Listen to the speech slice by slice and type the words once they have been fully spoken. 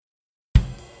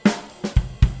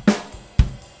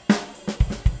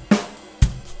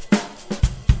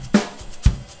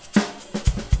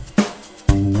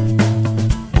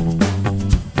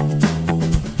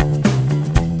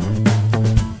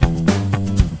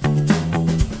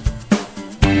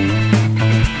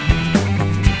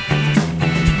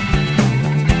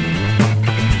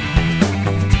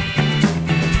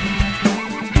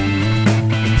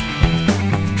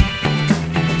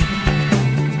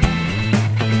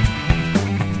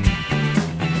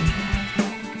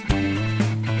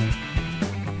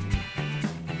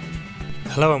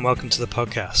Hello and welcome to the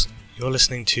podcast. You're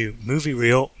listening to Movie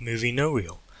Reel, Movie No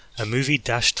Reel, a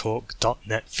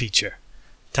movie-talk.net feature.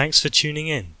 Thanks for tuning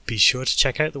in. Be sure to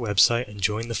check out the website and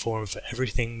join the forum for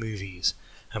everything movies.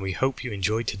 And we hope you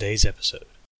enjoyed today's episode.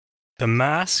 The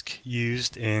mask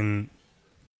used in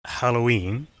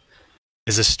Halloween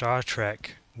is a Star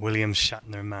Trek William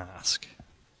Shatner mask.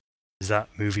 Is that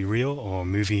movie real or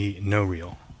movie no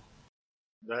real?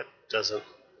 That doesn't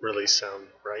really sound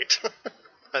right.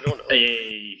 I don't know.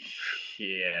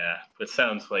 Yeah, it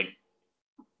sounds like,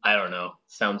 I don't know,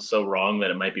 sounds so wrong that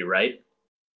it might be right.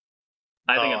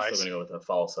 I think I'm still going to go with a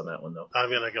false on that one, though. I'm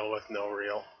going to go with no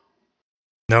real.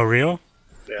 No real?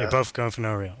 Yeah. You're both going for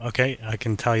no real. Okay, I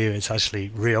can tell you it's actually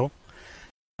real.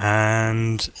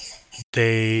 And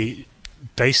they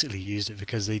basically used it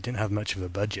because they didn't have much of a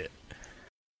budget.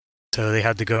 So they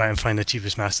had to go out and find the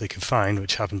cheapest mask they could find,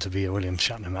 which happened to be a William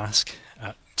Shatner mask,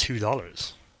 at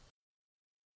 $2.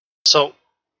 So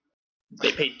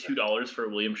they paid $2 for a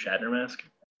William Shatner mask?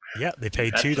 Yeah, they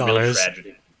paid $2. That's a real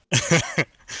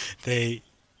tragedy.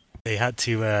 They had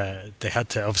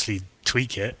to obviously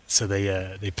tweak it, so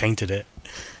they painted it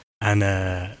and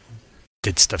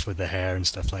did stuff with the hair and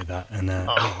stuff like that. And the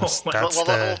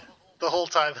whole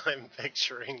time I'm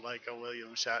picturing like a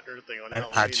William Shatner thing on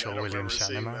Halloween. Actual William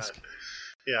Shatner mask. That.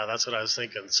 Yeah, that's what I was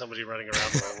thinking. Somebody running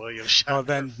around with a William Shatner. Well,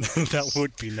 then that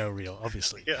would be no real,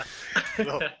 obviously. Yeah,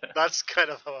 no, that's kind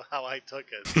of how I took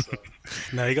it. So.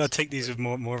 No, you got to take these with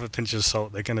more of a pinch of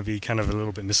salt. They're going to be kind of a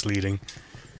little bit misleading.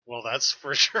 Well, that's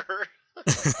for sure.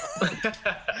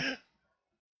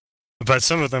 But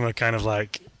some of them are kind of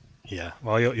like, yeah.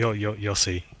 Well, you'll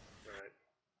see.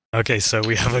 Right. Okay, so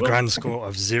we have a grand score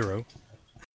of 0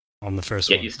 on the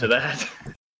first one. Get used to that.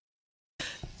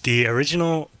 The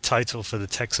original title for the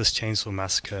Texas Chainsaw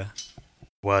Massacre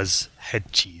was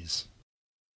Head Cheese.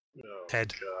 Oh,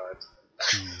 Head God.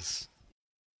 Cheese.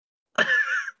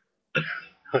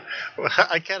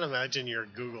 I can't imagine your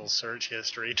Google search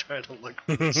history trying to look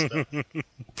for this stuff.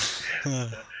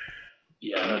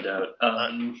 Yeah, no doubt. I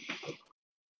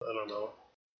don't know.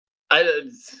 I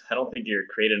don't think you're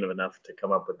creative enough to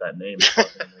come up with that name. So I'm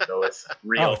going to go with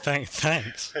real. Oh,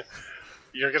 thanks.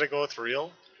 You're going to go with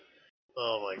real?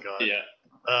 Oh my God. Yeah.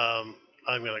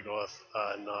 I'm gonna go with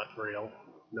not real,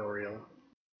 no real.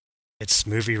 It's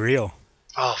movie real.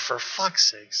 Oh, for fuck's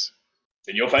sakes!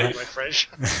 Then you'll fight my French.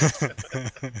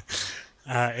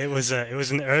 It was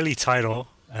an early title,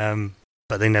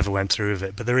 but they never went through with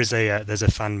it. But there's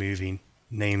a fan movie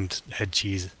named Head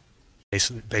Cheese,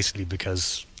 basically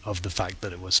because of the fact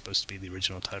that it was supposed to be the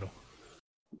original title.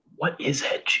 What is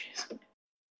Head Cheese?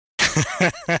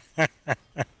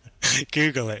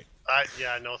 Google it.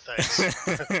 Yeah, no thanks.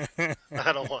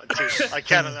 I don't want to. I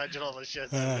can't imagine all the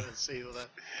shit I'm gonna see with that.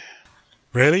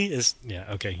 Really? Yeah,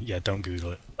 okay. Yeah, don't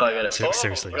Google it. Oh, I got it.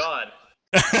 Seriously. Oh,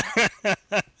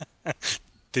 God.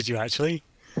 Did you actually?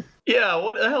 Yeah,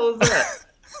 what the hell is that?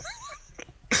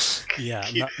 Yeah.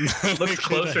 It looks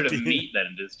closer to meat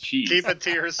than it is cheese. Keep it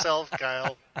to yourself,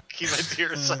 Kyle. Keep it to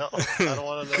yourself. I don't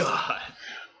want to know. God.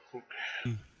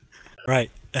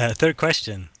 Right. Third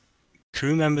question.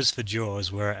 Crew members for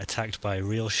Jaws were attacked by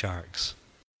real sharks.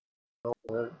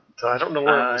 I don't know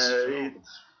where it was filmed.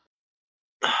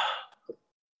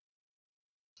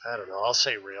 I don't know. I'll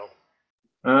say real.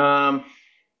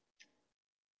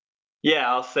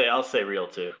 Yeah, I'll say real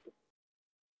too.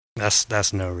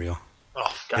 That's no real.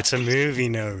 Oh, God. It's a movie,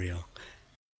 no real.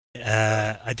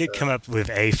 I did come up with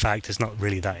a fact. It's not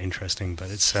really that interesting, but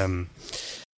it's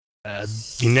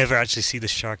you never actually see the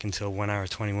shark until 1 hour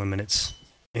 21 minutes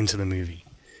into the movie.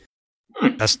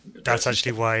 That's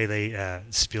actually why they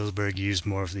Spielberg used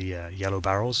more of the yellow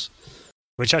barrels,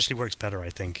 which actually works better, I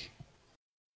think.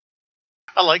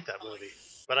 I like that movie,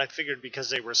 but I figured because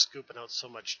they were scooping out so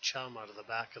much chum out of the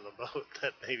back of the boat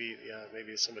that maybe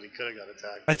somebody could have got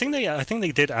attacked. I think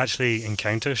they did actually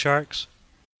encounter sharks.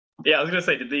 Yeah, I was gonna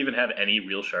say, did they even have any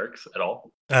real sharks at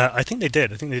all? I think they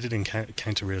did. I think they did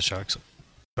encounter real sharks,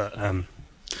 but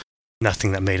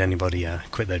nothing that made anybody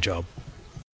quit their job.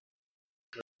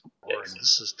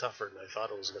 This is tougher than I thought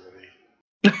it was going to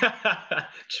be.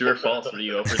 True or false? Were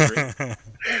you over 3?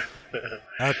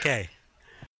 Okay.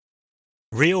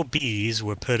 Real bees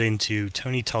were put into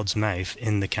Tony Todd's mouth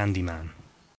in The Candyman.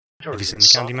 Have you seen The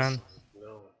Candyman?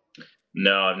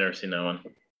 No, I've never seen that one.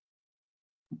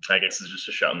 I guess it's just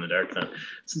a shot in the dark then.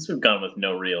 Since we've gone with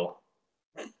no real,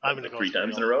 I'm going to go 3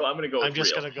 times in a row. I'm going to go. I'm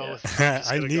just going to go with.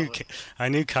 I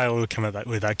knew Kyle would come up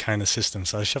with that kind of system,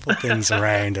 so I shuffled things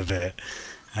around a bit.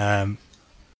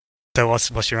 So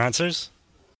what's your answers?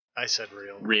 I said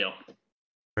real. Real.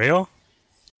 Real?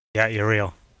 Yeah, you're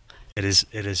real. It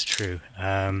is true.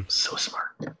 So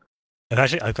smart.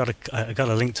 Actually, I got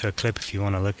a link to a clip if you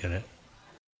want to look at it.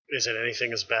 Is it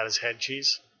anything as bad as head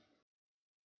cheese?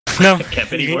 No, Can't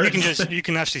be any you worse.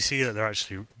 can actually see that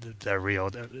they're real.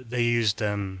 They used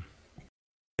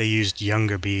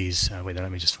younger bees. Wait,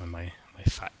 let me just find my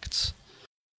facts.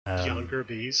 Younger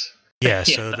bees. Yeah,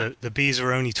 so the bees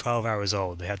were only 12 hours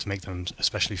old. They had to make them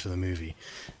especially for the movie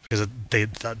because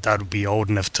that would be old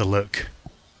enough to look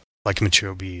like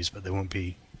mature bees, but they won't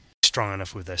be strong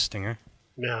enough with their stinger.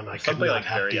 Man, I could Something not like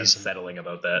have very bees. unsettling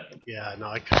about that. Yeah, no,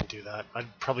 I couldn't do that.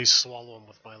 I'd probably swallow them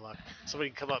with my luck.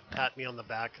 Somebody'd come up, pat me on the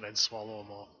back, and I'd swallow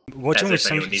them all. What do you As want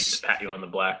if anyone needs to pat you on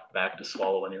the back to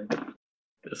swallow anything.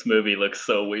 This movie looks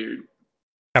so weird. I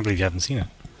can't believe you haven't seen it.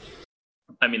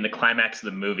 I mean, the climax of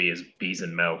the movie is bees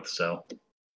in mouth, so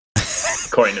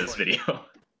according to this video.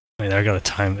 Wait, I got a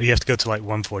time. You have to go to like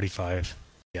 1:45 to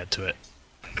get to it.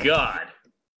 God. Oh,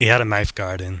 He had a mouth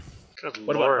guard in. Good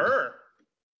What lord. about her?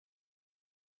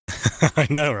 I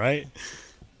know, right?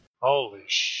 Holy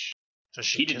sh! Does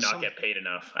she He did kiss not him? get paid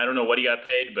enough. I don't know what he got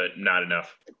paid, but not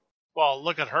enough. Well,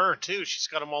 look at her too. She's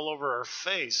got them all over her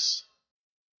face.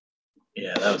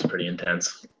 Yeah, that was pretty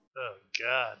intense. Oh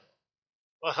god.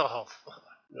 Oh,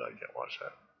 no, I can't watch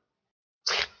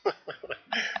that.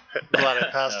 Glad I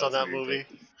passed That on was that weird, movie.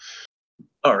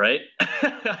 All right.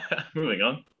 Moving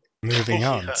on. Moving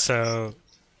on. Yeah. So,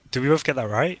 did we both get that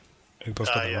right? We both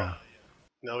got that Yeah. wrong.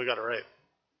 No, we got it right.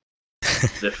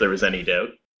 As if there was any doubt.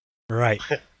 Right.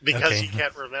 Because Okay. you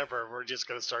can't remember, we're just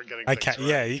gonna start getting. I things can't. right.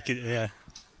 Yeah, you could. Yeah.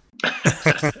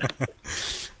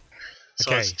 So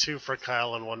Okay. it's 2 for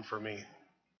Kyle and 1 for me.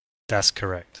 That's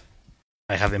correct.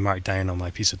 I have it marked down on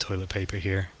my piece of toilet paper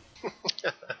here.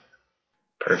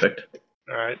 Perfect.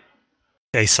 All right.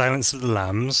 Okay, Silence of the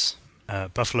Lambs.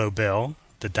 Buffalo Bill,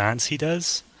 the dance he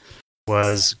does,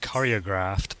 was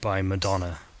choreographed by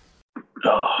Madonna.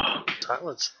 Oh,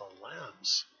 Silence of the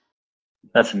Lambs.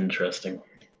 that's an interesting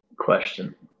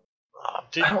question.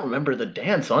 Dude, I don't remember the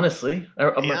dance, honestly.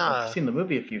 Yeah. I've seen the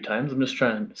movie a few times. I'm just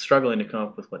struggling to come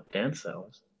up with what dance that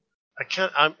was. I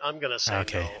can't. I'm gonna say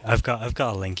Okay, no. I've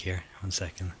got a link here. 1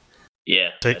 second. Yeah.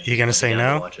 So you're gonna say I'd be down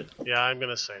to no? Watch it. Yeah, I'm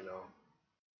gonna say no.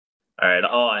 All right,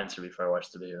 I'll answer before I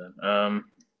watch the video. Then.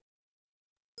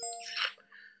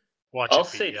 Watch I'll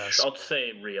it. Be say yes. I'll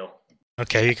say real.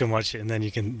 Okay, you can watch it and then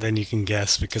you can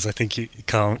guess because I think you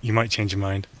might change your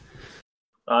mind.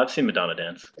 I've seen Madonna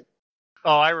dance.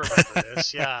 Oh, I remember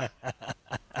this. Yeah.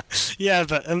 Yeah,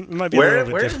 but it might be a little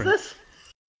bit Where is different. this?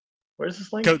 Where's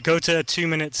this link? Go to 2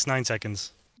 minutes 9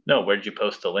 seconds. No, where did you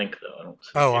post the link though? I don't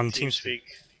see Oh, it. on TeamSpeak.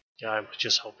 Yeah, I'm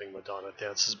just hoping Madonna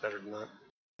dances better than that.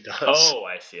 She does. Oh,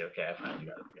 I see. Okay, I finally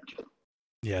got it. Gotcha.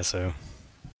 Yeah, so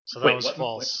So that Wait, was what?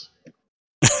 false.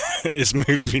 it's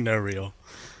movie no real.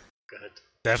 Good.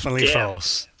 Definitely Yeah.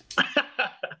 false.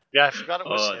 Yeah, I forgot it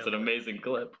was Oh, him. it's an amazing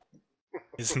clip.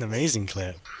 It's an amazing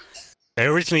clip. They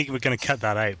originally were going to cut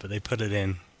that out, but they put it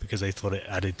in because they thought it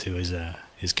added to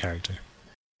his character.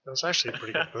 It was actually a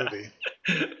pretty good movie.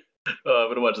 Oh, I'm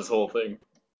gonna watch this whole thing.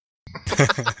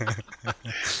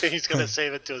 He's gonna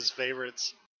save it to his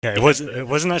favorites. Yeah, it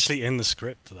wasn't actually in the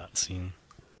script, that scene.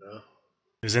 No. It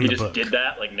was in You the just book. did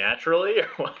that like naturally, or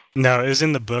what? No, it was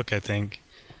in the book, I think.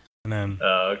 And then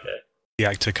Oh, okay. the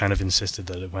actor kind of insisted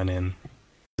that it went in.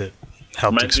 That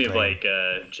helped Reminds me explain. of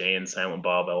like Jay and Silent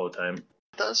Bob all the time.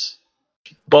 It does?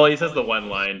 Well, he says the one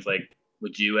line, it's like,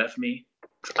 "Would you f me?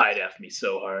 I'd f me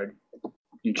so hard."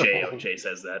 And Jay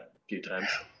says that a few times.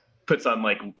 Puts on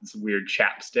like this weird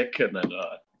chapstick, and then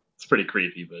it's pretty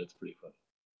creepy, but it's pretty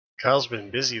Kyle's been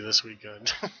busy this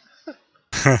weekend.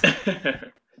 fun.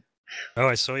 Oh,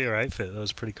 I saw your outfit. That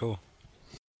was pretty cool.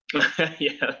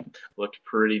 Yeah, looked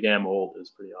pretty damn old. It was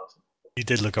pretty awesome.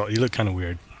 You look kind of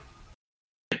weird.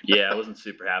 Yeah, I wasn't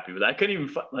super happy with that. I couldn't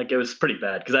even like it was pretty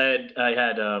bad because I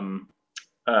had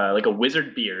like a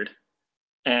wizard beard,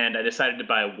 and I decided to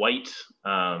buy white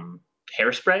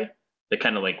hairspray that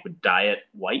kind of like would dye it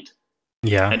white.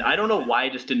 Yeah. And I don't know why I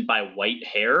just didn't buy white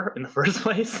hair in the first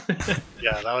place.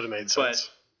 Yeah, that would have made But- sense.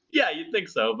 Yeah, you'd think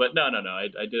so, but no. I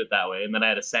did it that way, and then I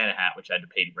had a Santa hat which I had to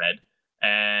paint red.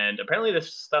 And apparently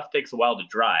this stuff takes a while to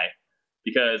dry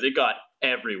because it got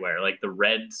everywhere. Like the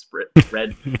red.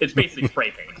 It's basically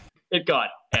spray paint. It got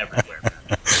everywhere.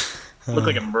 Looked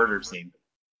like a murder scene.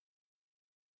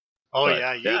 Oh But,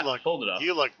 yeah, pulled it off.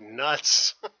 you look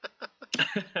nuts.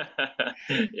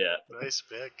 Yeah. Nice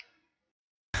pick.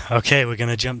 Okay, we're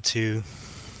gonna jump to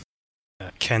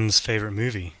Ken's favorite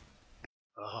movie.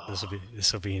 Oh,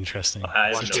 This will be interesting.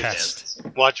 I Watch have no test.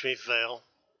 chance. watch me fail.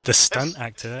 The stunt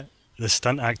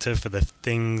actor for the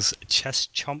Thing's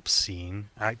chest chomp scene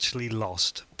actually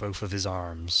lost both of his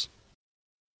arms.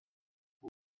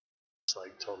 It's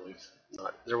like totally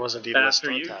There wasn't even a After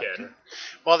stunt you, actor. Ken.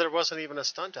 Well, there wasn't even a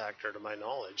stunt actor to my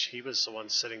knowledge. He was the one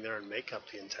sitting there in makeup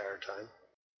the entire time.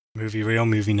 Movie real,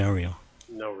 movie no real.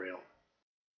 No real.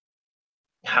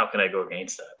 How can I go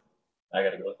against that? I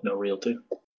gotta go with no real too.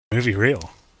 Movie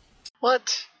real.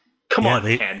 What? Come Yeah,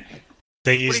 on, Ken.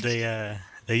 They used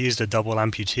a double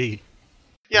amputee.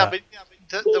 Yeah, Yeah. but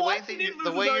the way What? He didn't lose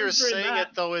the his way you're arms during saying that.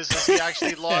 it though is he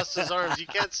actually lost his arms. You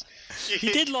can't.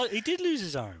 He did lose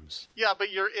his arms. Yeah,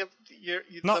 but you're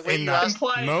Not the way in you that asked.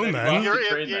 Implying that he moment. lost You're the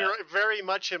train you're that. very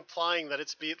much implying that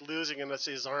it's losing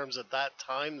his arms at that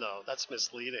time, though. That's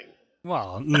misleading.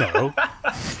 Well, no,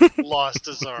 Lost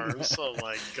his arms. Oh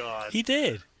my god. he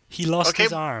did. He lost Okay,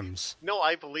 his arms. No,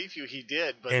 I believe you. He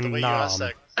did, but In the way you asked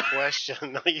Nam. that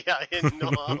question, yeah, in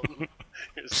Nam,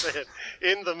 you're saying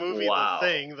in the movie Wow. The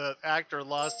Thing, the actor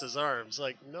lost his arms.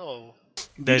 Like, no.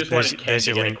 You There's, just there's, wanted Ken there's to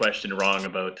your get a link. question wrong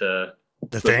about The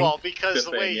thing. Well, because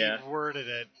The the way Thing, yeah. he worded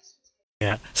it.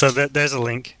 Yeah. So there's a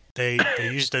link. They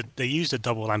used a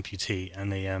double amputee,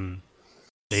 and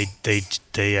they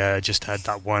just had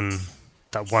that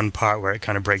one part where it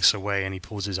kind of breaks away, and he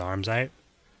pulls his arms out,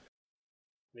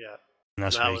 Yeah. and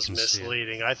that's That where you was can see it.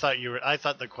 misleading. I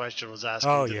thought the question was asking,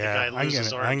 Oh, did yeah. the guy lose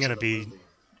his arms? I'm gonna in the be- movie?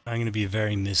 I'm gonna be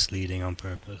very misleading on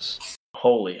purpose.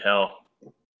 Holy hell.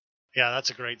 Yeah, that's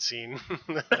a great scene.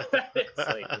 It's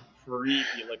like a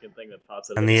freaky looking thing that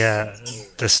pops out. And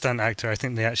of the stunt actor, I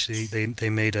think they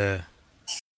made a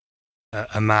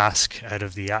mask out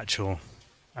of the actual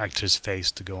actor's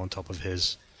face to go on top of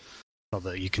his. Not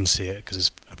that you can see it because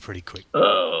it's a pretty quick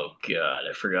Oh god,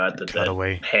 I forgot that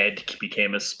cutaway. head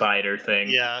became a spider thing.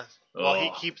 Yeah. Well, he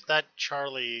Oh. keeps that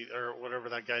Charlie or whatever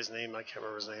that guy's name. I can't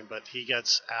remember his name, but he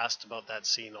gets asked about that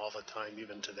scene all the time,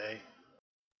 even today.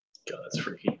 God, that's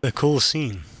freaky. A cool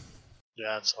scene.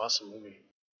 Yeah, it's an awesome movie.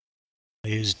 They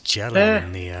used Jello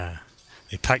in the.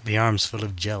 They packed the arms full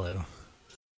of Jello.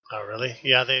 Oh, really?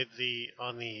 Yeah,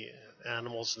 on the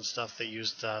animals and stuff, they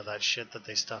used that shit that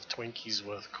they stuffed Twinkies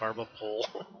with, Carbapol.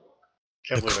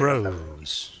 The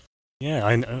crows. Yeah,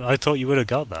 I thought you would have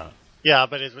got that. Yeah,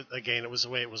 but it was the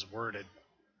way it was worded.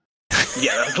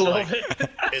 Yeah, that's a little bit.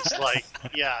 It's like,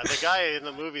 yeah, the guy in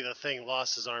the movie, The Thing,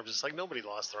 lost his arms. It's like nobody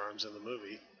lost their arms in the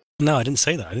movie. No, I didn't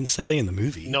say that. I didn't say in the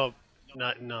movie. No.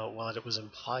 Well, it was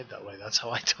implied that way. That's how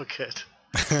I took it.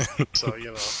 So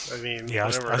I mean, Yeah,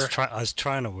 whatever. I was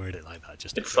trying to word it like that.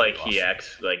 Just to It's throw like you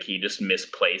off. he just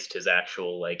misplaced his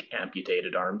actual like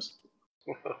amputated arms.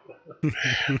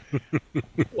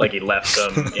 Like he left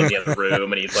them in the other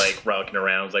room and he's like rocking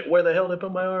around. He's like, where the hell did I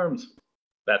put my arms?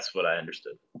 That's what I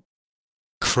understood.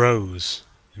 Crows.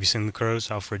 Have you seen The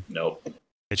Crows? Alfred Nope.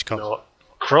 Hitchcock. No,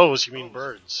 crows. You mean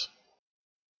birds?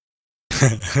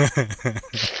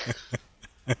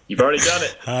 You've already done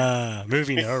it.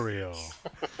 Movie no real.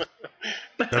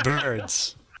 The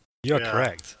birds. You're Yeah.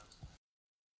 correct.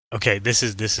 Okay, this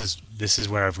is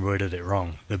where I've worded it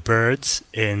wrong. The birds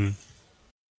in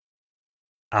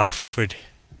Alfred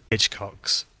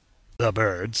Hitchcock's The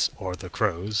Birds or The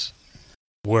Crows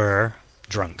were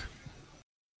drunk.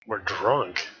 We're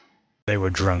drunk. They were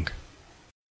drunk.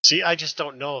 See, I just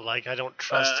don't know. Like, I don't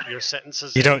trust your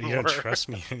sentences. You don't anymore. trust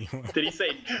me anymore. Did he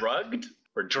say drugged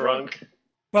or drunk?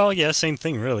 Well, yeah, same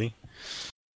thing really.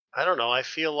 I don't know. I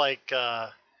feel like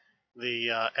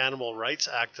the animal rights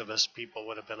activist people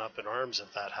would have been up in arms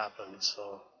if that happened.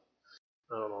 So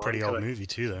I don't know. Pretty old movie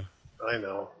too, though. I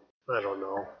know. I don't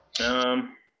know.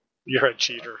 You're a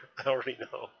cheater. I already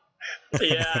know.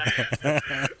 Yeah.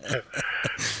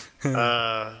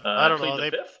 I don't know.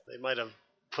 Plead the fifth? They might have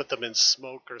put them in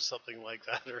smoke or something like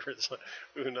that, or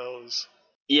who knows?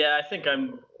 Yeah, I think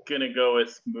I'm gonna go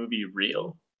with movie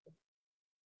reel.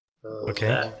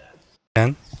 Okay.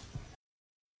 Ken?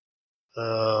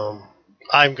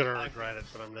 I'm gonna regret it,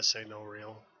 but I'm gonna say no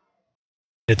real.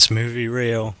 It's movie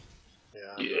real. Yeah,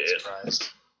 I'm not Yes. surprised.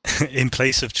 In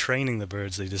place of training the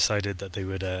birds, they decided that they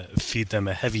would feed them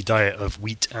a heavy diet of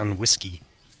wheat and whiskey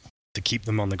to keep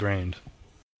them on the ground.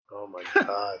 Oh my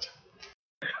god.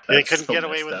 They That's couldn't so get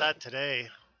away messed with up. that today.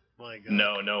 My god.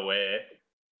 No way.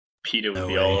 PETA would No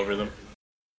be way. all over them.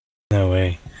 No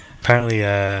way. Apparently,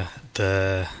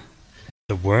 the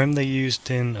worm they used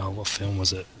in what film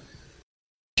was it?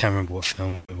 Can't remember what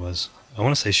film it was. I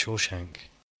want to say Shawshank.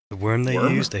 The worm they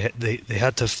Worm? used, they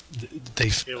had to. I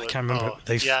was- can't remember. oh,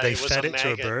 They yeah, it was fed a it to a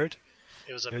maggot. bird.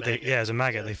 It was a Yeah, maggot. it was a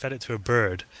maggot. Yeah. They fed it to a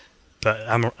bird, but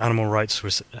animal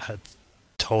rights had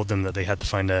told them that they had to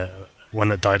find one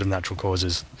that died of natural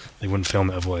causes. They wouldn't film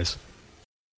it otherwise.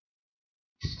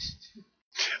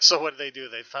 So what did they do?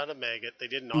 They found a maggot. They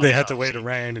didn't. They had to wait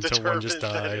around until one just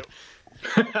determined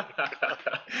died.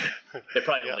 that They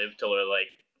probably Yeah. live till they're like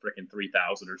freaking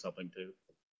 3,000 or something too.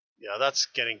 Yeah, that's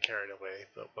getting carried away,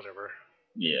 but whatever.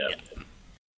 Yeah.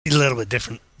 A little bit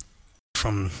different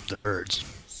from the birds.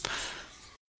 A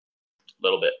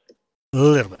little bit. A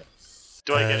little bit.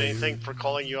 Do I get anything for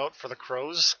calling you out for the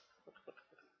crows?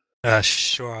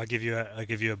 Sure, I'll give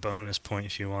you a bonus point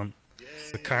if you want.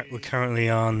 Yay. We're currently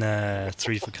on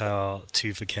 3 for Kyle,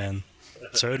 2 for Ken,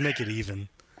 so it would make it even.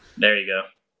 There you go.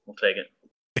 We'll take it.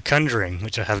 The Conjuring,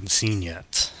 which I haven't seen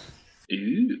yet.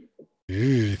 Ooh.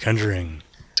 Ooh, Conjuring.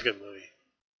 It's a good movie.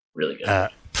 Really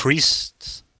good.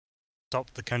 Priests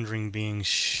stopped The Conjuring being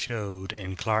showed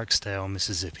in Clarksdale,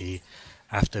 Mississippi,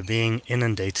 after being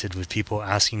inundated with people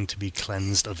asking to be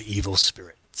cleansed of evil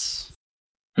spirits.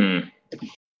 I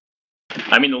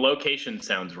mean, the location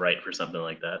sounds right for something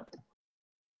like that.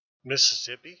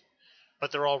 Mississippi?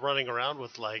 But they're all running around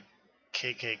with, like,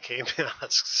 KKK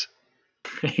masks.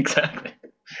 Exactly.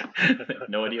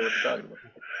 No idea what you're talking about.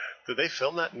 Did they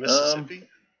film that in Mississippi?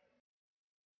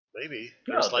 Maybe.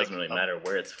 No, it doesn't really matter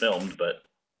where it's filmed, but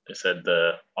they said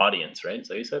the audience, right? Is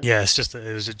that what you said? Yeah,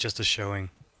 it was just a showing.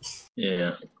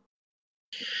 Yeah.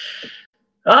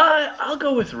 I'll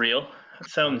go with real. That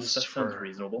sounds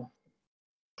reasonable.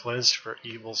 Cleansed for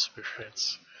evil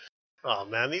spirits. Oh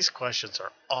man, these questions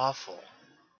are awful.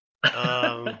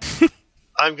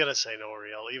 I'm gonna say no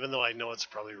real, even though I know it's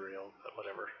probably real, but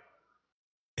whatever.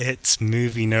 It's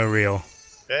movie no real.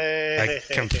 Hey.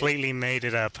 I completely made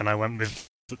it up, and I went with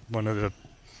one of the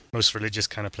most religious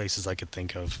kind of places I could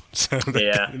think of. So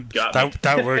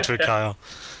that worked with Kyle.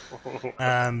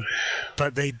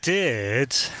 But they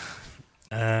did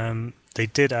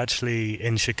actually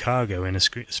in Chicago in a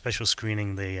special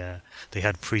screening. They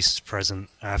had priests present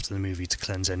after the movie to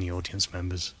cleanse any audience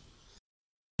members.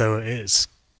 So it's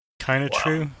kind of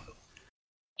true.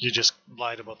 You just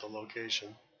lied about the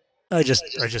location. I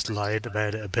just lied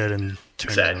about it a bit and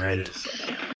turned it around.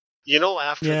 You know,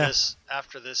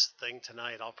 after this thing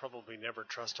tonight, I'll probably never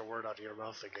trust a word out of your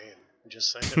mouth again. I'm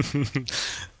just saying.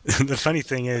 The funny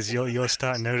thing is, you'll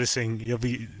start noticing, you'll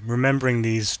be remembering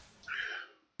these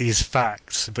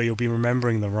facts, but you'll be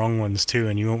remembering the wrong ones too,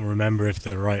 and you won't remember if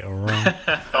they're right or wrong.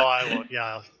 Oh, I won't.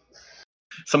 Yeah.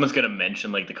 Someone's gonna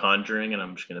mention like The Conjuring, and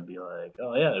I'm just gonna be like,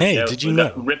 "Oh yeah, hey, did you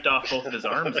know?" Ripped off both of his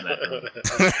arms in that room.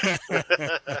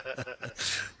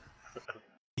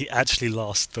 He actually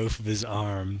lost both of his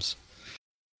arms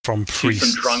from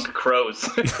priests. From drunk crows.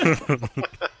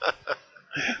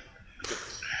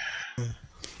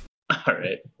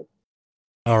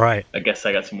 All right. I guess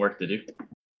I got some work to do.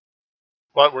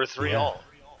 What? We're 3-all.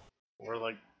 We're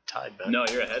like tied back. No,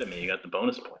 you're ahead of me. You got the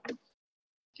bonus point.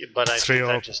 Yeah, but I think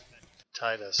that just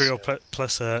tied us. 3-all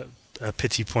plus a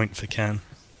pity point for Ken.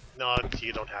 No,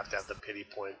 you don't have to have the pity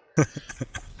point.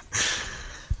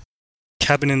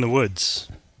 Cabin in the Woods.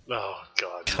 Oh,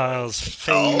 God. Kyle's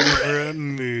favorite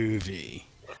movie.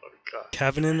 Oh, God.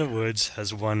 Cabin in the Woods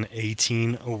has won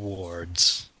 18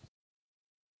 awards.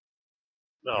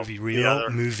 No, movie real,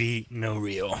 movie no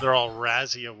real. They're all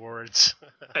Razzie Awards.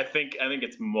 I think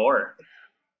it's more.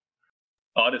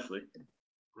 Honestly.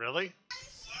 Really?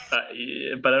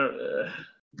 Yeah, but I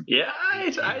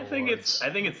think it's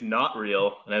not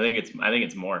real, and I think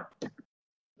it's more.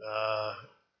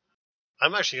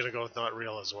 I'm actually gonna go with not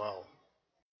real as well.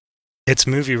 It's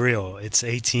movie real. It's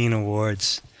 18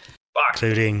 awards,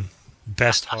 including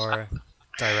best horror,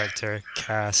 director,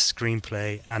 cast,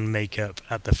 screenplay, and makeup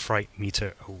at the Fright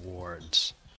Meter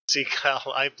Awards. See,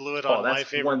 Kyle, I blew it on my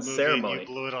favorite movie, ceremony. And you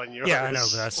blew it on yours. Yeah, I know,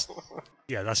 but that's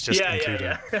just including.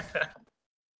 Yeah.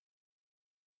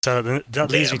 So that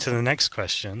leads me to the next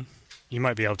question. You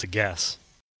might be able to guess.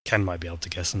 Ken might be able to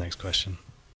guess the next question.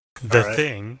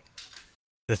 The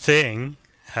Thing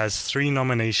has 3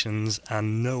 nominations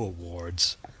and no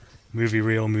awards. Movie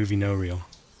real, movie no real.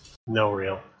 No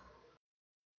real.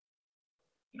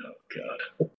 Oh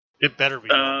God. It better be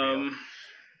real.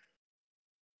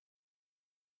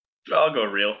 I'll go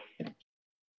real.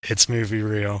 It's movie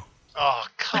real. Oh,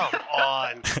 come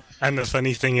on. And the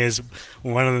funny thing is,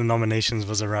 one of the nominations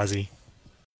was a Razzie.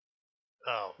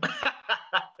 Oh.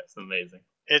 That's amazing.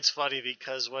 It's funny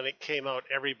because when it came out,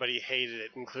 everybody hated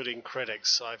it, including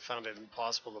critics, so I found it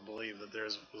impossible to believe that there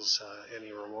was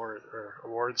any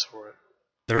awards for it.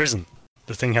 There isn't.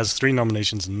 The Thing has 3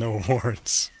 nominations and no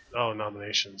awards. Oh,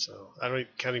 nominations. So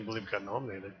can't even believe it got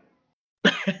nominated.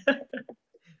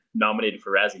 Nominated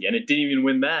for Razzie, and it didn't even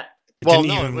win that. It didn't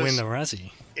even win the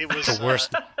Razzie. It was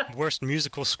the worst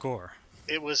musical score.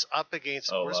 It was up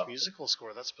against worst musical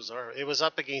score. That's bizarre. It was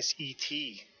up against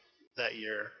E.T. that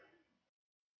year.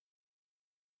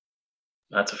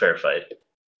 That's a fair fight.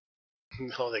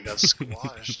 No, they got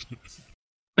squashed.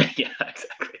 Yeah,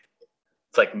 exactly.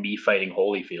 It's like me fighting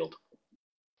Holyfield.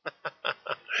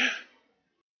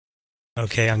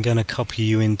 Okay, I'm gonna copy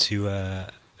you into a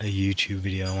YouTube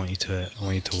video. I want you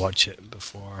to watch it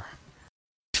before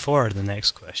the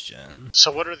next question.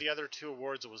 So, what are the other 2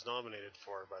 awards it was nominated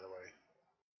for, by the way?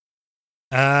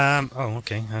 Oh,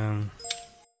 okay.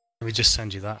 Let me just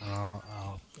send you that, and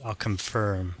I'll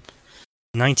confirm.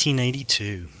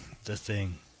 1982, The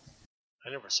Thing. I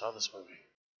never saw this movie.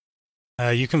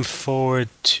 You can forward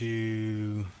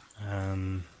to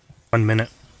 1 minute.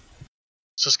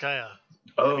 So, this guy,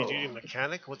 heavy-duty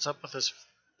mechanic? What's up with his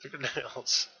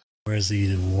fingernails? Where's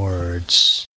the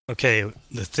awards? Okay,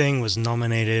 The Thing was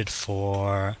nominated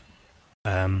for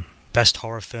Best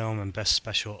Horror Film and Best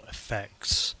Special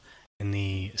Effects in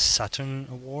the Saturn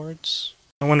Awards.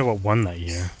 I wonder what won that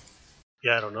year.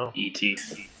 Yeah, I don't know. E.T.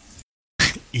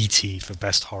 E.T. for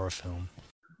Best Horror Film.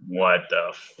 What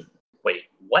the? Wait,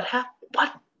 what happened?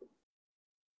 What?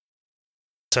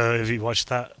 So have you watched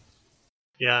that?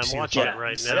 Yeah, I'm See the watching plot? it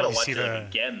right I now. gotta You watch see it the-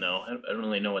 again though. I don't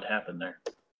really know what happened there.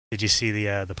 Did you see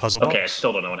the puzzle Okay, I box?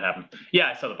 still don't know what happened.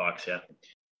 Yeah, I saw the box. Yeah.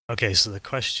 Okay, so the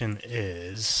question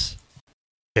is,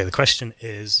 the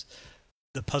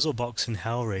puzzle box in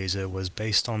Hellraiser was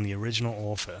based on the original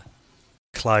author,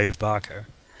 Clive Barker,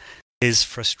 his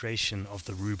frustration of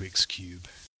the Rubik's Cube.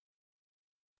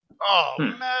 Oh,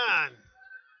 Hmm. man!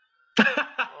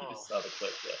 I just saw the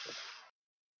clip.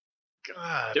 Yeah.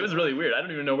 God. It was really weird. I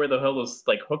don't even know where the hell those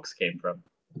like hooks came from.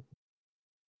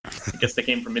 I guess they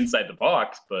came from inside the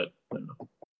box, but I don't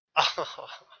know.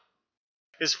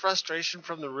 His frustration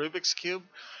from the Rubik's Cube?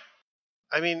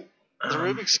 I mean, the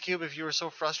Rubik's Cube, if you were so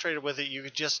frustrated with it, you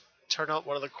could just turn out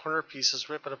one of the corner pieces,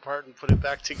 rip it apart, and put it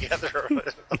back together. I'm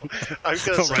Write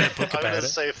a book about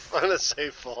it. gonna say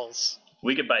false.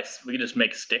 We could just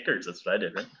make stickers. That's what I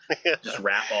did, right? Yeah. Just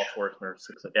wrap all 4 or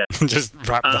 6. Yeah. Just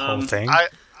wrap the whole thing.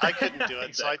 I couldn't do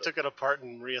it, so I Exactly. took it apart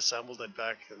and reassembled it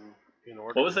back in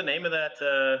order. What was the name of that?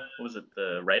 What was it?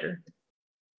 The writer?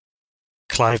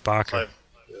 Clive Barker. Clive.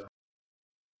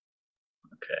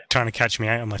 Okay. Trying to catch me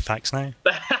out on my facts now?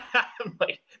 I'm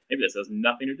like, maybe this has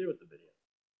nothing to do with the video.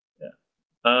 Yeah.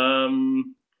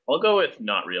 I'll go with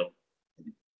not real.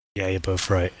 Yeah, you're both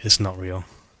right. It's not real.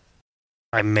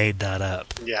 I made that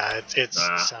up. Yeah, it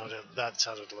sounded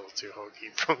a little too hokey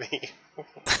for me.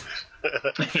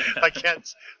 I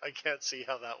can't see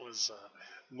how that was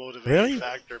a motivating Really?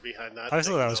 factor behind that. I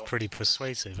thought that was though. pretty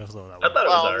persuasive. I thought that I was thought it was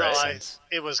Well, no, alright.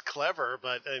 it was clever,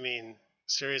 but I mean,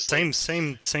 seriously.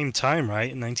 same time,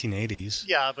 right? 1980s.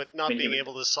 Yeah, but not I mean, being it-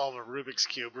 able to solve a Rubik's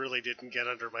Cube really didn't get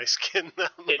under my skin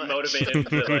that much. It motivated him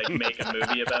to like make a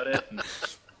movie about it. And...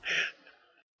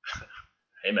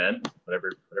 Hey man, whatever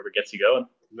gets you going.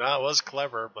 No, it was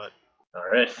clever, but All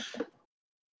right.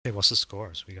 Okay, what's the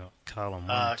scores? We got Kyle on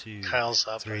 1, 2, Kyle's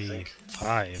up, I 3, think.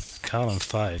 5. Kyle on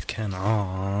 5. Ken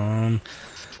on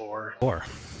 4. 4.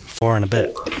 4 and a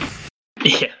bit.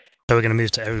 Yeah. So we're going to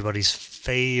move to everybody's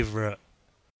favorite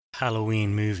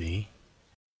Halloween movie,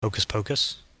 Hocus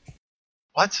Pocus.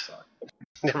 What?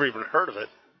 Never even heard of it.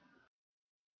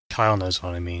 Kyle knows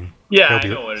what I mean. Yeah, He'll be,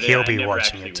 I know what it is. he'll I be never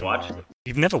watching actually it tomorrow. watched it.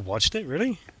 You've never watched it,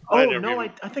 really? Oh I never no,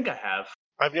 even- I think I have.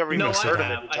 I've never No, even I heard of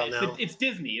have. it until now. It's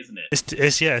Disney, isn't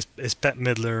it? It's Bette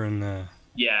Midler and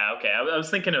Yeah. Okay. I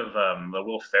was thinking of the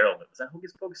Will Ferrell. Was that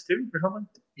Hocus Pocus 2 or something?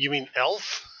 You mean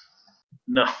Elf?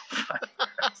 No.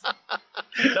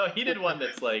 No, he did one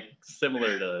that's like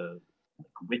similar to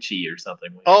Witchy or something.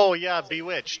 Oh yeah,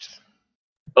 Bewitched.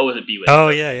 Oh, was it Bewitched? oh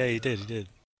yeah, you did.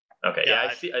 Okay. Yeah, Yeah,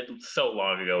 I see. So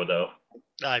long ago though.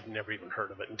 I've never even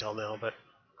heard of it until now, but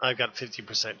I've got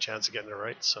 50% chance of getting it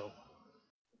right. So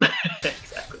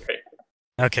Exactly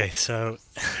right. Okay, so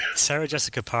Sarah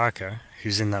Jessica Parker,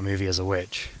 who's in that movie as a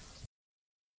witch,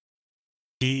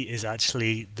 she is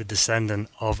actually the descendant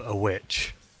of a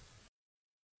witch.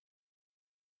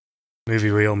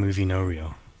 Movie real, movie no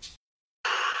real.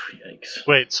 Yikes.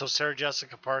 wait, so Sarah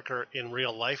Jessica Parker in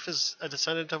real life is a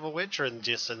descendant of a witch, or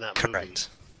just in that movie? Correct.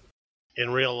 In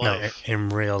real No, life, in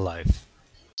real life.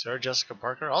 Sarah Jessica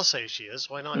Parker. I'll say she is.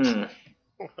 Why not? Hmm.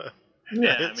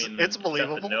 Yeah, It's- I mean, it's got the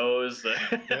believable. nose.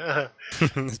 Yeah,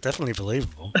 It's definitely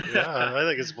believable. yeah, I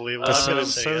think it's believable. But I'm gonna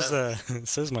so's say yeah.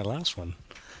 so's my last one.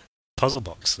 Puzzle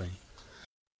box thing.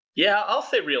 Yeah, I'll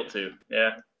say real too.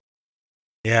 Yeah.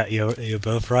 Yeah, you're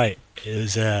both right.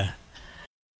 It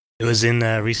was in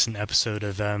a recent episode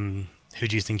of Who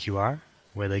Do You Think You Are,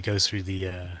 where they go through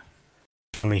the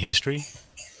family history,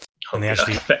 and they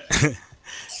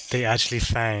actually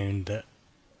found that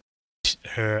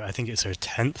her, I think it's her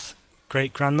 10th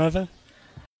great grandmother,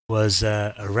 was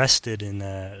arrested in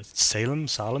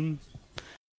Salem,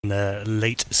 in the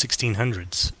late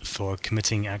 1600s for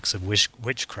committing acts of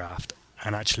witchcraft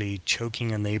and actually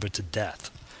choking a neighbor to death.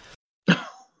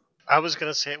 I was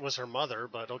gonna say it was her mother,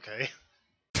 but okay.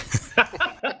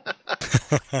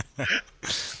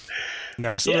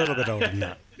 No, it's a little bit older than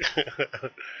that.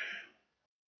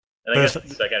 And I guess that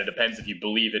kind of depends if you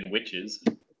believe in witches.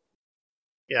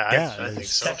 Yeah, I think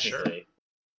so. Technically.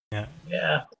 Sure.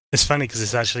 Yeah. It's funny because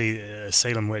it's actually a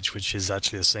Salem witch, which is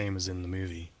actually the same as in the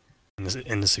movie, in the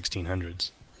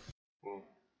 1600s.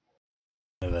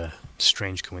 Of a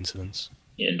strange coincidence.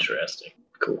 Interesting.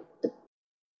 Cool.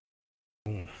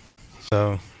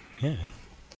 So, yeah.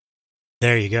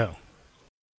 There you go.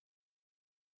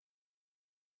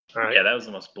 All right. Yeah, that was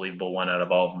the most believable one out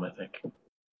of all of them, I think.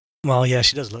 Well, yeah,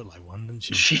 she does look like one, doesn't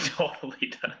she? She totally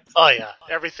does. Oh yeah,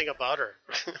 everything about her,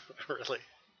 really.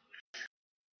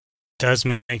 Does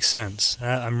make sense.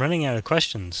 I'm running out of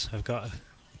questions. I've got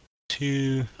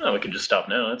 2. Oh, we can just stop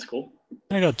now. That's cool.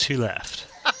 I got 2 left.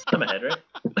 I'm ahead, right?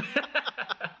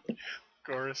 Of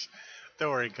course. Don't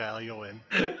worry, Kyle, you'll win.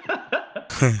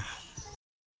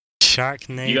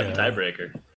 Sharknado. You got the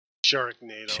tiebreaker.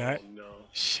 Sharknado. No.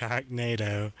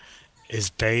 Sharknado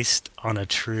is based on a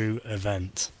true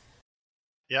event.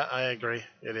 Yeah, I agree.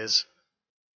 It is.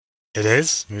 It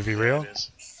is? Movie real? It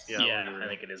is. Yeah, movie I real.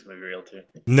 think it is movie real too.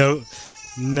 No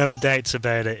doubts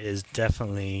about it. Is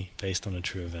definitely based on a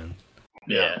true event.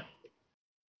 Yeah.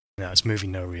 No, it's movie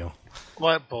no real.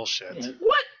 What bullshit?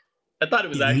 What? I thought it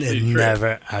was actually It true.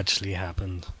 never actually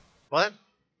happened. What?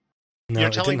 No, You're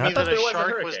it telling didn't me that happen. a There was a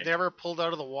shark was hurricane. never pulled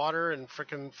out of the water and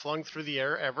frickin' flung through the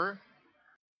air ever?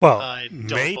 Well, I don't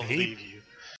believe you.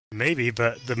 Maybe,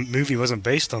 but the movie wasn't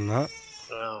based on that.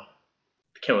 Oh.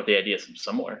 Came up with the idea from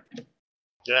somewhere.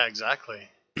 Yeah, exactly.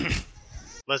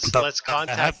 Let's But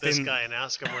contact this guy and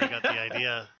ask him where he got the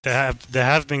idea. There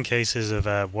have been cases of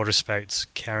waterspouts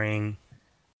carrying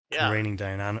Yeah, and raining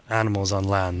down animals on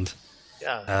land,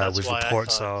 yeah. That's with why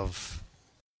reports I thought. of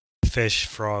fish,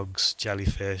 frogs,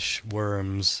 jellyfish,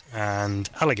 worms, and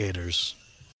alligators.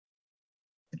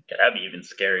 Yeah, that'd be even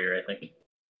scarier, I think.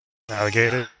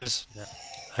 Alligators? Yeah.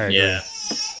 I agree. Yeah.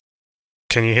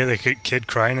 Can you hear the kid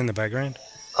crying in the background?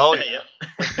 Oh yeah.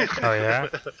 Oh, yeah?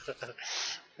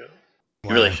 You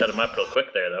really Wow. shut him up real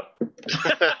quick there, though.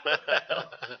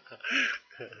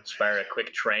 Just fire a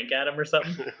quick trank at him or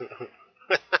something.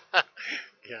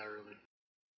 Yeah, really.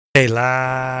 Okay,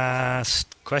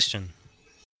 last question.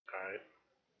 All right.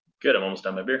 Good, I'm almost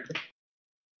done my beer.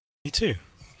 Me too.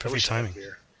 I Perfect wish I had timing.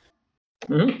 beer.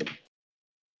 Mm-hmm.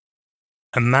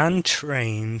 A man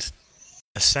trained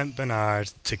a Saint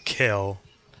Bernard to kill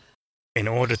in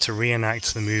order to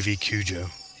reenact the movie Cujo.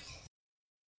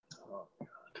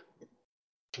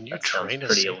 Can you That sounds train a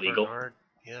pretty Saint illegal. Bernard?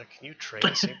 Yeah, can you train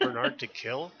a Saint Bernard to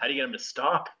kill? How do you get him to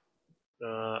stop?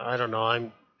 I don't know.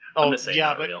 I'm Oh, gonna say yeah,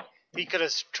 not but real. he could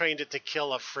have trained it to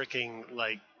kill a freaking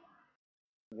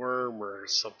worm or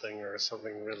something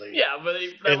really. Yeah, but that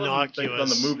wasn't based on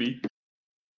Innocuous. the movie.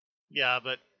 Yeah,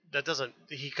 but that doesn't.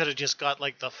 He could have just got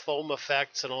the foam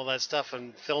effects and all that stuff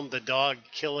and filmed the dog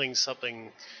killing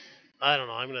something. I don't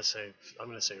know. I'm gonna say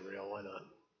real. Why not?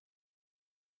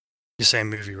 You're saying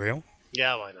movie real?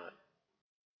 Yeah, why not?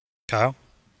 Kyle?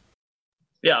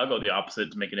 Yeah, I'll go the opposite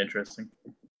to make it interesting.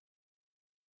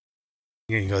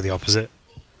 You can go the opposite.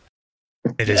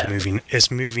 It is Yeah. movie. It's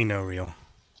movie no real.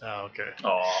 Oh, okay.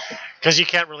 Oh, Because you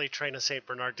can't really train a Saint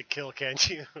Bernard to kill, can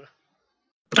you?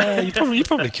 You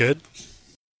probably could.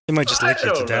 They might just lick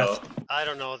you to death. I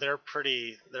don't know. They're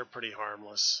pretty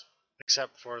harmless,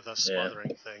 except for the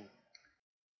smothering thing.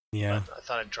 Yeah. But I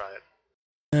thought I'd try it.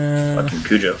 Fucking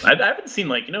Cujo. I haven't seen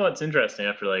you know what's interesting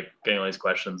after getting all these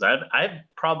questions. I've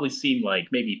probably seen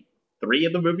maybe 3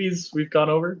 of the movies we've gone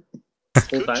over this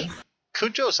whole time.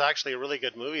 Cujo's actually a really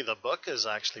good movie. The book is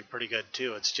actually pretty good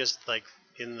too. It's just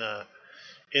in the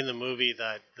movie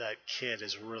that kid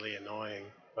is really annoying.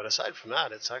 But aside from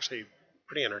that, it's actually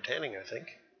pretty entertaining, I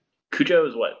think. Cujo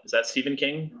is what? Is that Stephen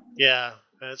King? Yeah,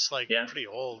 and it's Yeah. pretty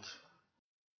old.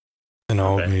 An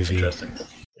old Okay, movie. Interesting.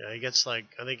 Yeah, he gets I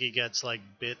think he gets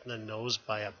bit in the nose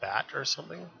by a bat or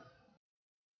something.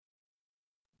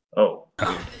 Oh.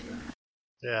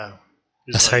 Yeah.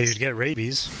 That's how you'd get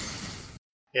rabies.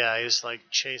 Yeah, he was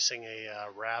chasing a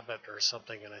rabbit or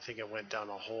something, and I think it went down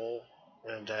a hole,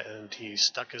 and he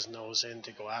stuck his nose in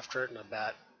to go after it, and a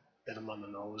bat bit him on the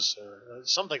nose or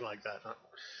something like that.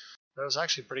 That was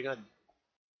actually pretty good.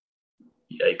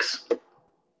 Yikes.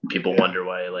 People wonder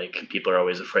why people are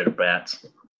always afraid of bats.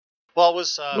 Well, it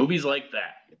was Movies like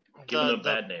that. Give them a the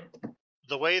bad name.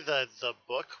 the way the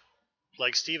book,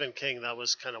 Stephen King, that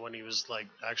was kind of when he was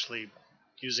actually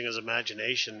using his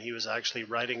imagination. He was actually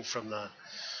writing from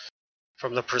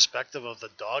the perspective of the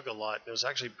dog a lot. It was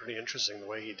actually pretty interesting the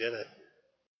way he did it.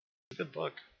 Good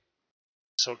book.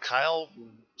 So Kyle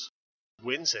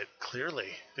wins it clearly.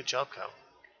 Good job, Kyle.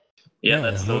 Yeah,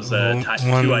 that's those two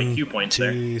IQ points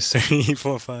there. 2, 3,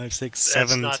 4, 5, 6, That's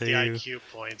 7 not to the IQ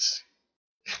points.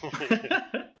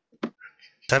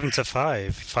 7 to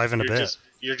 5, 5 and a bit.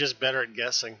 You're just better at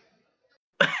guessing.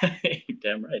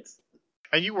 Damn right.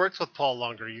 And you worked with Paul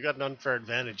longer. You got an unfair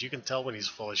advantage. You can tell when he's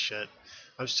full of shit.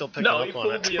 I'm still picking up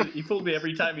on it. He fooled me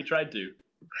every time he tried to.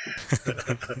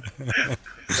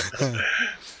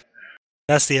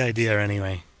 That's the idea,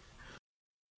 anyway.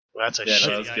 Well, that's a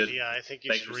shitty idea. I think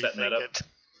you should rethink it.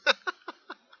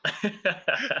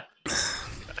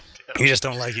 You just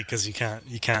don't like it because you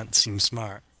can't seem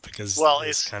smart because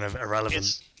it's kind of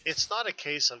irrelevant. It's not a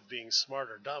case of being smart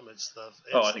or dumb. It's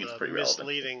I think it's pretty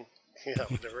misleading. Yeah,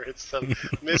 whatever. It's the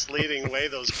misleading way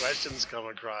those questions come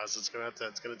across. It's gonna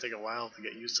take a while to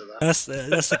get used to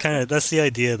that. That's the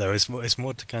idea though. It's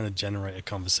more to kind of generate a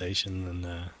conversation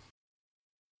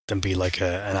than be like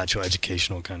an actual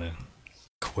educational kind of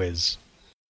quiz.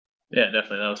 Yeah,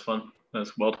 definitely. That was fun. That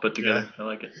was well put together. Yeah. I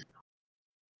like it.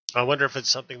 I wonder if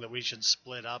it's something that we should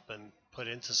split up and put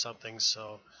into something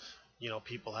so,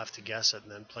 people have to guess it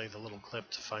and then play the little clip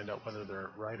to find out whether they're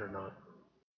right or not.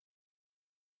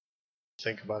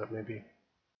 Think about it, maybe.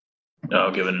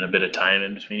 Oh, given a bit of time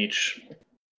in between each.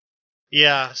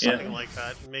 Yeah, something like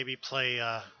that. Maybe play,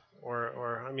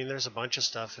 or I mean, there's a bunch of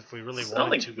stuff if we really wanted to. I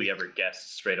don't think we ever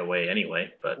guessed straight away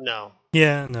anyway, but... No.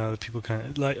 Yeah, no, people kind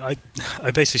of... Like, I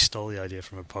basically stole the idea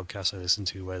from a podcast I listened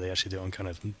to where they actually do it on kind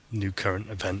of new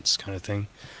current events kind of thing.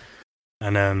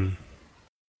 And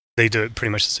they do it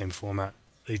pretty much the same format.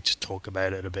 They just talk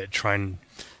about it a bit, try and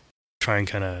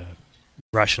kind of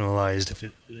rationalize if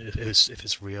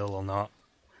it's real or not.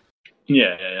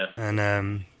 Yeah.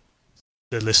 And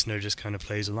the listener just kind of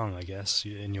plays along, I guess.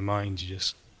 In your mind,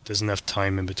 there's enough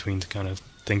time in between to kind of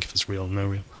think if it's real or no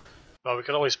real. Well, we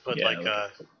could always put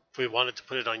if we wanted to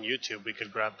put it on YouTube, we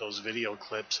could grab those video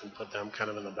clips and put them kind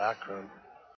of in the background.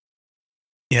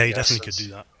 Yeah, you definitely could do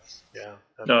that. Yeah.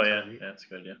 That's a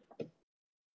good idea.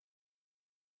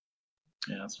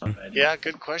 Yeah, that's not bad. Yeah,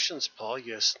 good questions, Paul.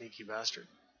 You sneaky bastard.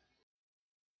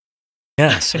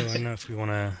 Yeah, so I don't know if we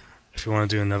want to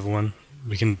do another one.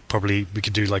 We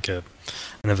could do like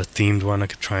another themed one. I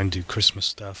could try and do Christmas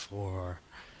stuff, or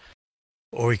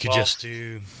we could just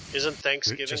do. Isn't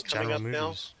Thanksgiving coming up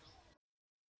now?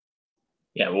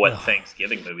 Yeah, what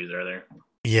Thanksgiving movies are there?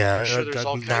 Yeah,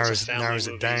 that narrows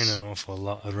it down an awful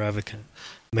lot. I'd rather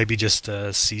maybe just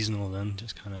seasonal then,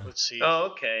 just kind of. Let's see. Oh,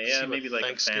 okay, yeah, maybe like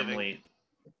a family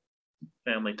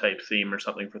type theme or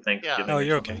something for Thanksgiving. Yeah. Oh,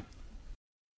 you're okay.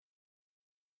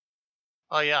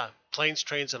 Oh yeah, Planes,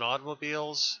 Trains, and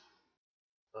Automobiles.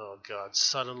 Oh God,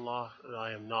 Son-in-Law.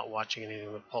 I am not watching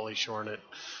anything with Pauly Shore in it.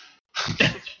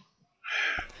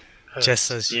 Jess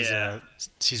says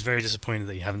she's very disappointed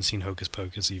that you haven't seen Hocus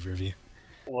Pocus, either of you.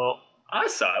 Well, I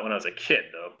saw it when I was a kid,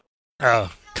 though. Oh,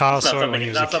 Carl saw it when he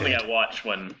was a kid. Not something I watch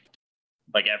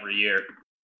every year.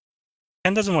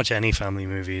 Ken doesn't watch any family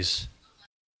movies.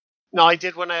 No, I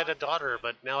did when I had a daughter,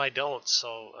 but now I don't,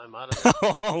 so I'm out of it.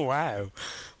 Oh, wow.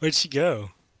 Where'd she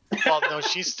go? Well, no,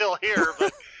 she's still here,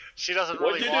 but she doesn't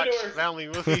really watch family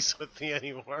movies with me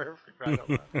anymore.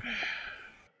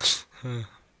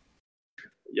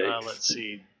 Let's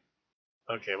see.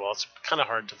 Okay, well, it's kind of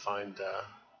hard to find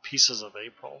Pieces of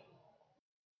April.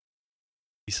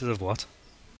 Pieces of what?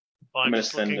 Well, I'm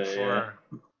just looking for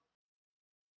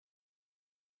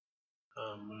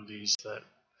movies that...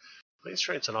 Planes,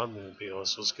 Trains, and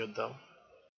Automobiles was good, though.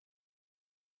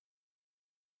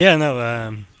 Yeah, no,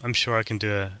 I'm sure I can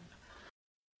do a...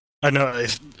 I know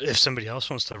if somebody else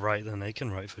wants to write, then they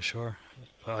can write for sure.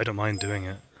 But I don't mind doing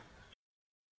it.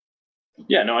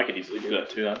 Yeah, no, I could easily do that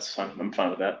too. I'm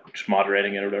fine with that. Just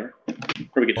moderating it or whatever.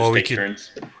 Or we could just take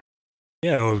turns.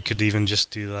 Yeah, or we could even just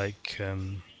do like...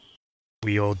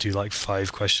 we all do like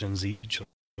 5 questions each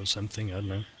or something, I don't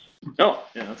know. Oh,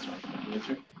 yeah, that's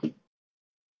fine.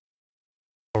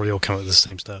 Or we all come up with the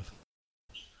same stuff.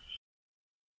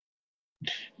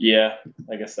 Yeah,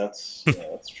 I guess that's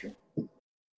true.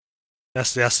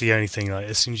 That's the only thing. Like,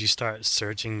 as soon as you start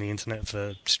searching the internet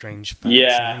for strange facts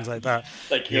and things like that,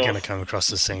 you're gonna come across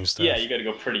the same stuff. Yeah, you got to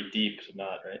go pretty deep to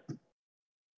not, right?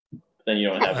 Then you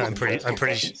don't have. I'm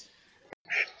pretty sure.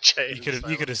 James,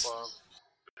 you could have.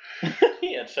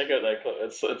 Yeah, check out that clip.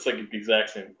 It's like the exact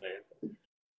same thing.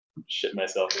 Shit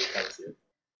myself every time I see it.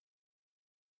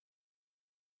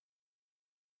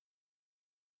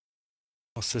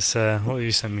 What's this? What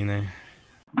you sent me now?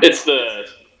 It's the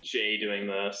Jay doing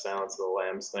the Silence of the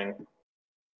Lambs thing.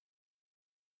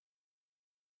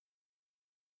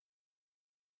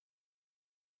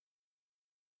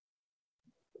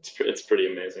 It's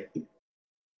pretty amazing.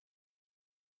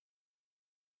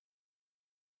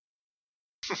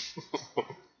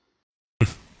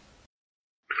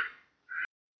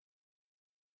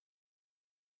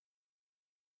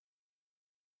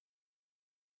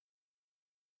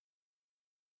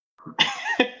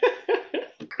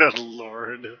 Good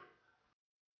lord.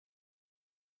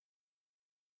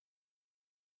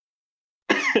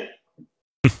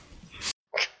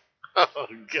 Oh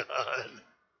god.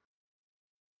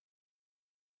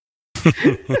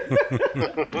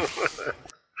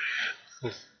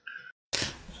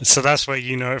 So that's where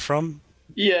you know it from?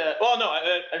 Yeah. Well, no,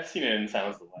 I've seen it in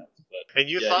Silence of the Lambs, but And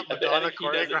you yeah, thought I Madonna think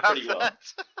he does it pretty choreographed well.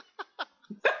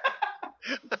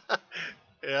 that?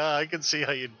 Yeah, I can see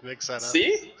how you'd mix that up.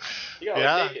 See? You got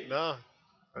Yeah, like naked. no,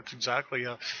 that's exactly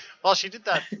Well, she did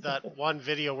that one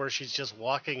video where she's just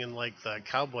walking in like the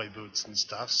cowboy boots and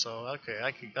stuff. So okay,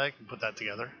 I can put that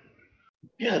together.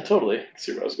 Yeah, totally. I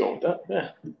see where I was going with that. Yeah.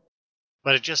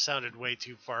 But it just sounded way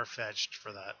too far fetched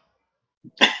for that.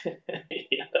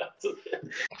 Yeah,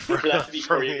 for that to be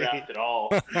For me. choreographed at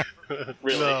all.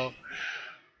 Really? No,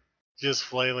 just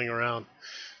flailing around.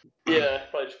 Yeah,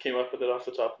 probably just came up with it off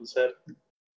the top of his head.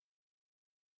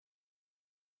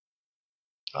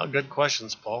 Oh, good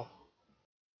questions, Paul.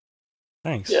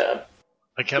 Thanks. Yeah.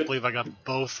 I can't believe I got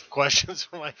both questions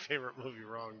for my favorite movie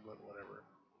wrong, but whatever.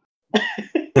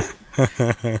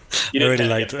 You I didn't really get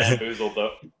liked bamboozled,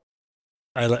 though.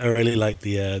 I really liked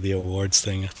the awards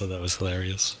thing. I thought that was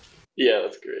hilarious. Yeah,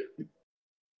 that's great.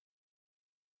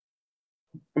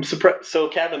 I'm surprised. So,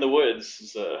 Cabin in the Woods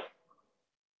is a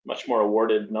much more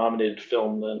awarded, nominated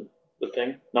film than The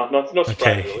Thing. No surprise,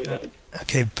 Okay. really.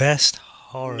 Okay, best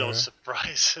horror. No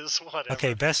surprises, whatever.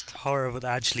 Okay, best horror that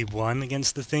actually won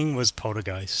against The Thing was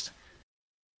Poltergeist.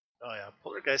 Oh yeah,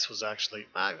 Poltergeist was actually.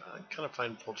 I kind of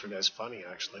find Poltergeist funny,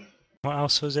 actually. What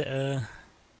else was it? Yikes.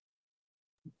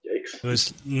 It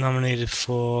was nominated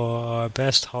for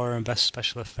best horror and best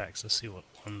special effects. Let's see what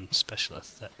won special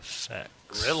effects.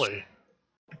 Really?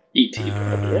 E.T.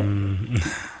 probably.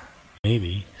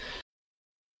 Maybe.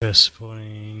 Best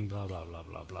supporting, blah blah blah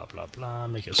blah blah blah blah.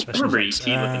 Make it I special remember effects.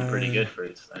 E.T. looking pretty good for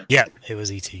its time. Yeah, it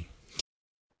was E.T.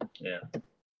 Yeah.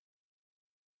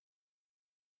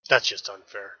 That's just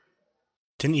unfair.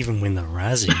 Didn't even win the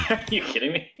Razzie. Are you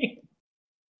kidding me?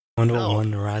 Wonder No. what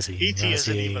won the Razzie. E.T.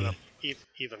 isn't Razzie.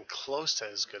 even close to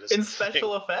as good as In The Thing.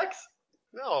 special effects?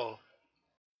 No.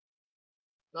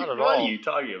 Not at What all. are you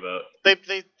talking about?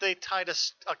 They tied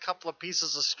a couple of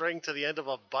pieces of string to the end of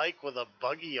a bike with a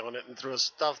buggy on it and threw a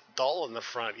stuffed doll in the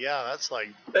front. Yeah, that's like.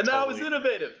 And that was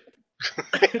innovative.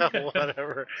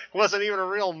 Whatever. It wasn't even a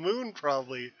real moon,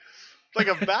 probably. Like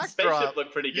a backdrop. Spaceship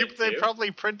looked pretty good, They too.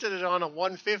 probably printed it on a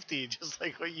 150, just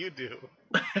like what you do.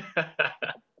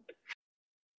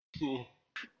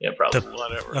 Yeah, probably.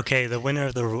 Whatever. Okay, the winner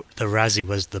of the Razzie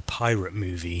was the Pirate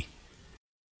movie.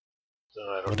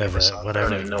 I don't Whatever never saw that. I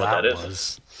don't even know what that is.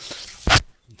 was.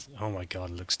 Oh my god,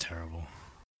 it looks terrible.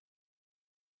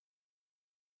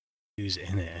 Who's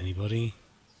in it? Anybody?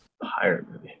 Pirate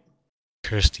movie.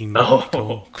 Kirsty Oh.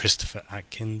 Michael, Christopher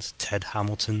Atkins, Ted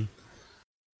Hamilton.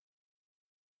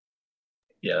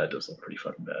 Yeah, that does look pretty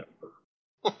fucking bad.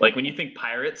 Like, when you think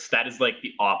pirates, that is like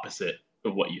the opposite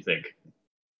of what you think.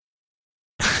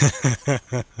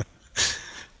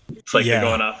 It's like Yeah. they're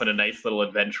going off on a nice little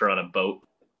adventure on a boat.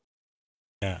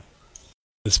 Yeah.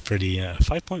 It's pretty,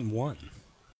 5.1.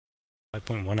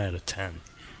 5.1 out of 10.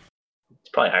 It's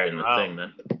probably higher than the Wow. Thing,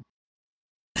 then.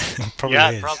 Probably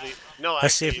Yeah, is. probably. No,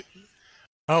 Let's see actually.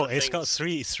 Oh, The it's got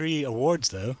Thing's- three awards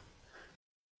though.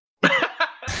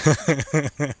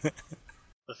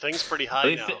 The Thing's pretty At high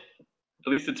least, now.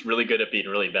 at least it's really good at being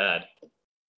really bad.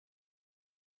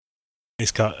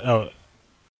 It's got okay.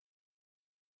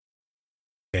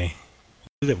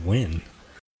 Who did it win?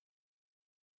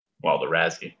 Well, the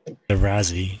Razzie. The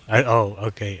Razzie.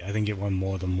 Okay. I think it won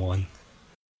more than one.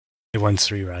 It won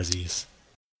 3 Razzies.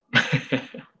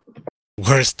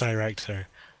 Worst director,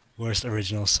 worst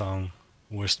original song,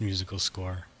 worst musical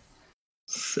score.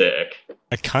 Sick.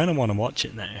 I kind of want to watch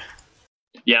it now.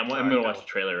 Yeah, I'm going to Alright, watch go. the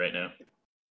trailer right now.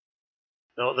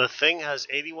 No, The Thing has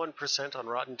 81% on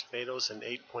Rotten Tomatoes and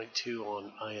 8.2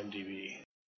 on IMDb.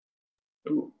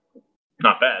 Ooh.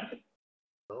 Not bad.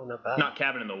 Oh, not bad. Not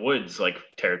Cabin in the Woods like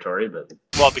territory, but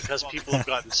Well, because people have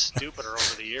gotten stupider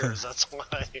over the years, that's why.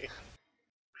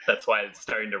 that's why it's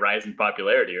starting to rise in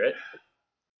popularity, right?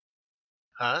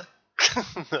 Huh?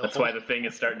 No. That's why the Thing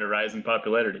is starting to rise in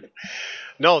popularity.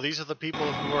 No, these are the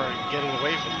people who are getting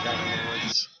away from Cabin in the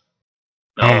Woods.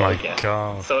 Oh my okay.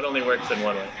 god. So it only works in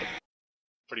one way.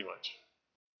 Pretty much.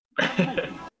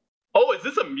 Oh, is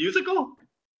this a musical?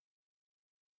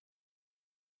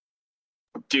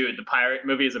 Dude, the pirate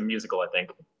movie is a musical, I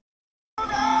think.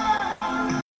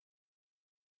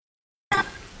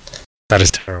 That is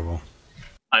terrible.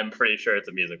 I'm pretty sure it's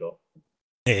a musical.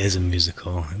 It is a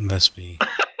musical. It must be.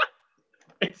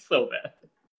 It's so bad.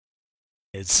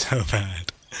 It's so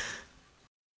bad.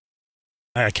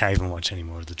 I can't even watch any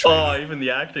more of the trailer. Oh, even the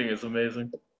acting is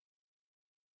amazing.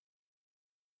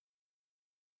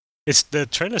 It's the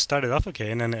trailer started off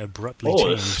okay, and then it abruptly Oh,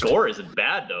 the changed. score isn't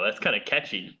bad though. That's kind of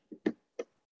catchy.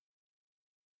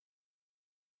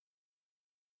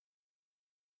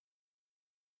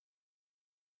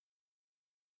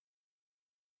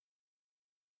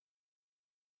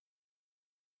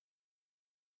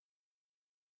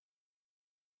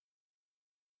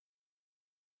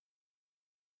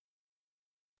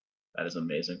 That is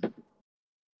amazing.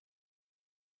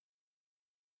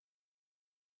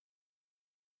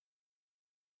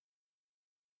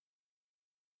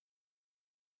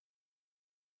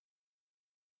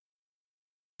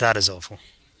 That is awful.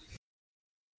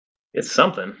 It's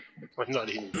something. I'm not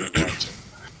even gonna watch it.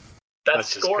 That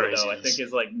That's just score though, I craziness. think,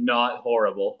 is like not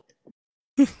horrible.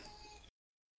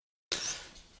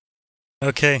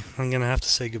 Okay, I'm gonna have to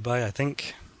say goodbye, I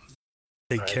think.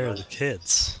 Take Alright, care of bud. the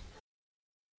kids.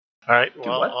 All right. Do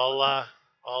Well, what?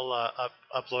 I'll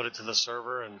upload it to the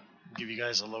server and give you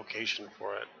guys a location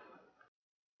for it.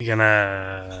 You're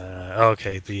gonna...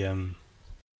 okay,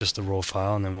 just the raw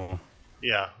file, and then we'll...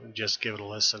 Yeah, just give it a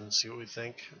listen, see what we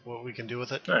think, what we can do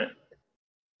with it. All right.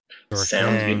 Sure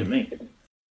Sounds can. good to me.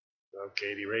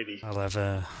 Okay, ready.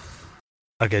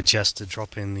 I'll get Jess to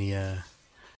drop in the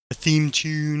theme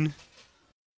tune.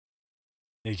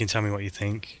 You can tell me what you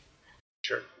think.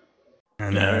 Sure.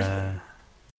 And Yeah.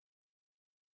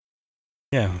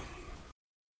 yeah,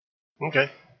 Okay.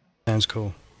 sounds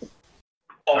cool.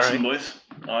 Awesome, boys.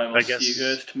 I will I see guess- you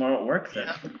guys tomorrow at work then.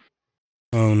 Yeah.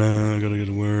 Oh no, I gotta go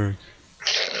to work.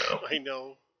 I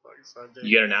know. Like Sunday.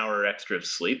 You get an hour extra of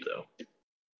sleep though.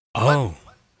 Oh,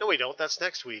 No, we don't. That's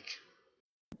next week.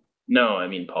 No, I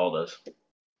mean Paul does.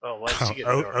 Oh, why did you get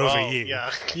an hour? over Oh, you.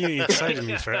 Yeah. You excited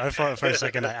me for it. I thought for a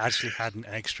second I actually had an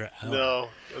extra hour. No,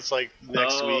 it's like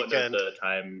next oh, weekend. No, the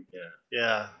time. Yeah.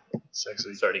 Yeah, it's next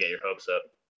week. Sorry to get your hopes up.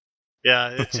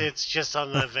 Yeah, it's just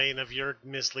on the vein of your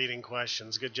misleading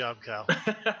questions. Good job, Kyle.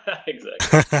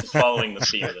 Exactly. Just following the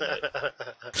theme of the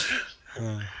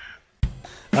night.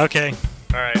 Okay,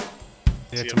 All right. see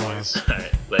you See you, tomorrow. boys. All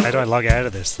right. Later. How do I log out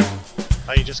of this thing?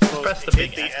 Oh, you just close, Press the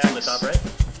hit big the X on the X. top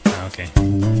right.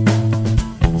 Okay.